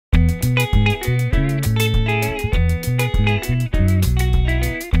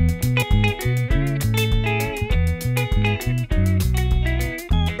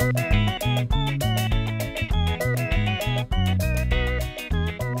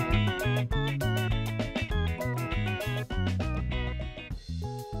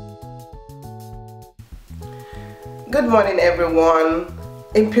Good morning, everyone.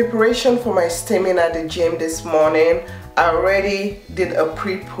 In preparation for my steaming at the gym this morning, I already did a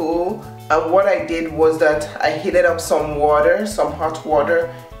pre-poo, and what I did was that I heated up some water, some hot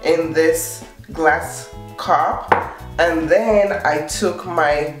water in this glass cup, and then I took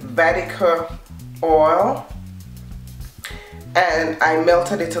my Vatican oil and I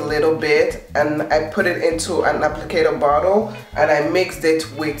melted it a little bit and I put it into an applicator bottle and I mixed it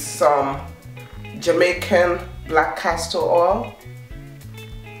with some Jamaican black castor oil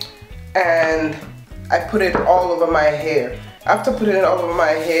and I put it all over my hair. After putting it all over my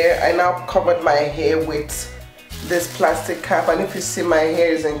hair, I now covered my hair with this plastic cap, and if you see, my hair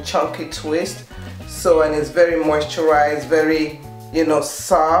is in chunky twist, so, and it's very moisturized, very,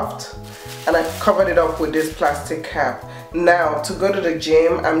 soft, and I covered it up with this plastic cap. Now to go to the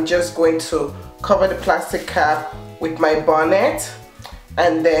gym, I'm just going to cover the plastic cap with my bonnet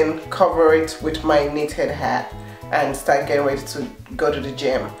and then cover it with my knitted hat and start getting ready to go to the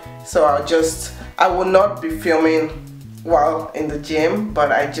gym. So I will not be filming while in the gym,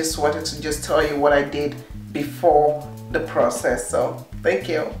 but I just wanted to just tell you what I did before the process. So thank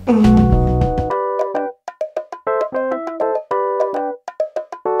you.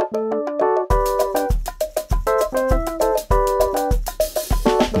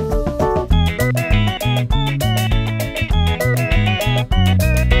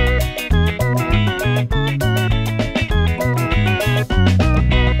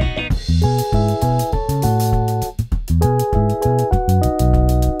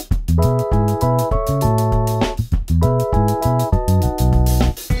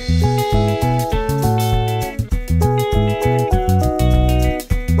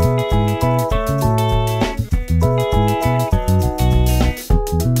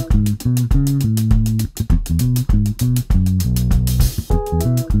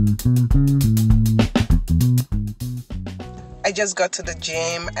 I just got to the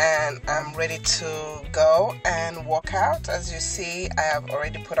gym and I'm ready to go and work out. As you see, I have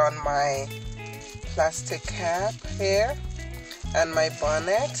already put on my plastic cap here and my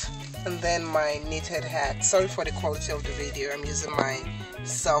bonnet and then my knitted hat. Sorry for the quality of the video. I'm using my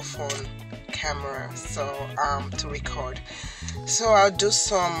cell phone camera to record. So I'll do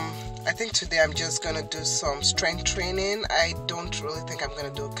I think today I'm just gonna do some strength training. I don't really think I'm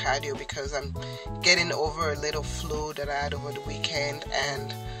gonna do cardio because I'm getting over a little flu that I had over the weekend,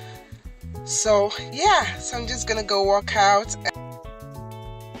 and so yeah, so I'm just gonna go work out.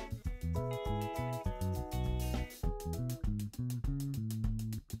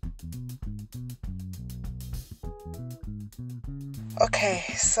 Okay,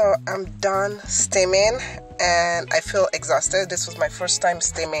 so I'm done steaming and I feel exhausted. This was my first time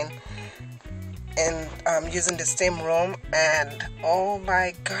steaming and using the steam room, and oh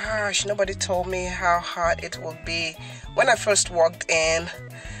my gosh, nobody told me how hot it would be. When I first walked in,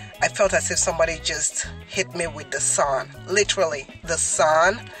 I felt as if somebody just hit me with the sun. Literally, the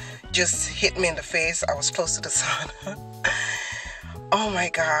sun just hit me in the face. I was close to the sun. Oh my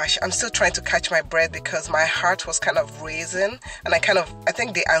gosh, I'm still trying to catch my breath because my heart was kind of racing, and I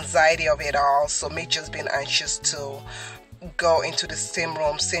think the anxiety of it all, so me just being anxious to go into the steam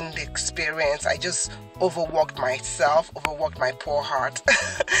room, seeing the experience, I just overworked my poor heart.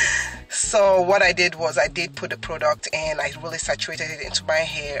 So what I did was I did put the product in, I really saturated it into my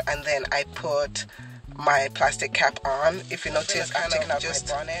hair, and then I put my plastic cap on. If you notice, I'm taking out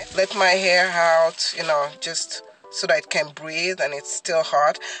my bonnet, let my hair out, just so that it can breathe and it's still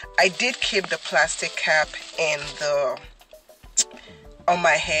hot. I did keep the plastic cap on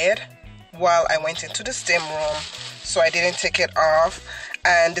my head while I went into the steam room, so I didn't take it off.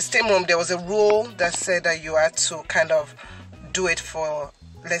 And the steam room, there was a rule that said that you had to kind of do it for,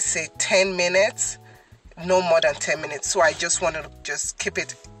 let's say, 10 minutes, no more than 10 minutes. So I just wanted to just keep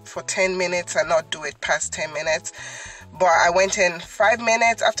it for 10 minutes and not do it past 10 minutes. But I went in 5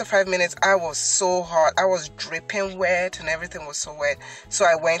 minutes. After 5 minutes, I was so hot. I was dripping wet and everything was so wet. So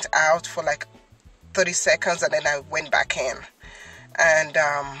I went out for like 30 seconds and then I went back in. And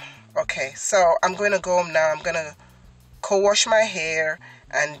okay, so I'm going to go home now. I'm going to co-wash my hair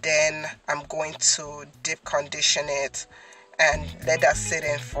and then I'm going to deep condition it and let that sit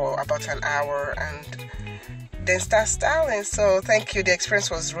in for about an hour and then start styling. So thank you. The experience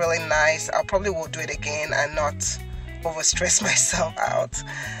was really nice. I probably will do it again and not overstress myself out.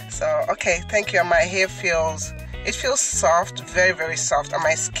 So okay, thank you. And my hair feels soft, very, very soft. And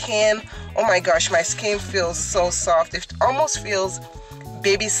my skin, oh my gosh, my skin feels so soft. It almost feels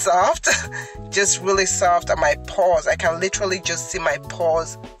baby soft, just really soft. And my pores, I can literally just see my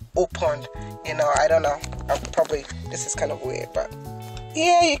pores opened. I don't know, this is kind of weird, but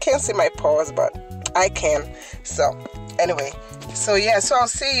yeah, you can see my pores, but I can. So anyway, so yeah, so I'll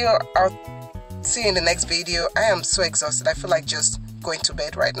see you in the next video. I am so exhausted. I feel like just going to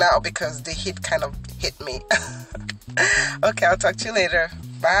bed right now because the heat kind of hit me. Okay, I'll talk to you later.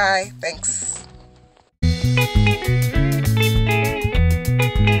 Bye. Thanks.